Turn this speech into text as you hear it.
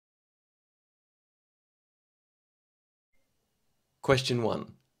Question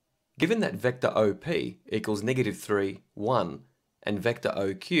 1. Given that vector OP equals -3, 1, and vector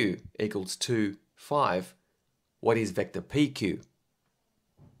OQ equals 2, 5, what is vector PQ?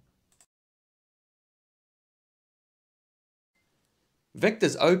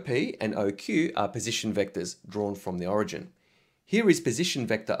 Vectors OP and OQ are position vectors drawn from the origin. Here is position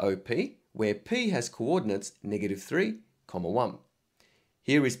vector OP, where P has coordinates -3, 1.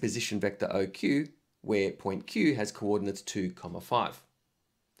 Here is position vector OQ, where point Q has coordinates 2, 5.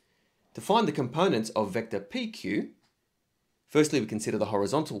 To find the components of vector PQ, firstly we consider the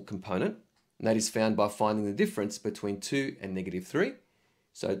horizontal component, and that is found by finding the difference between 2 and -3.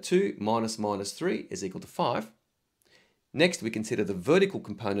 So 2 minus 3 is equal to 5. Next, we consider the vertical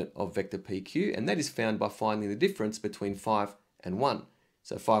component of vector PQ, and that is found by finding the difference between 5 and 1.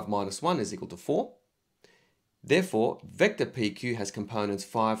 So 5 minus 1 is equal to 4. Therefore, vector PQ has components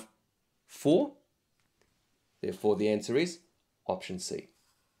 5, 4. Therefore, the answer is option C.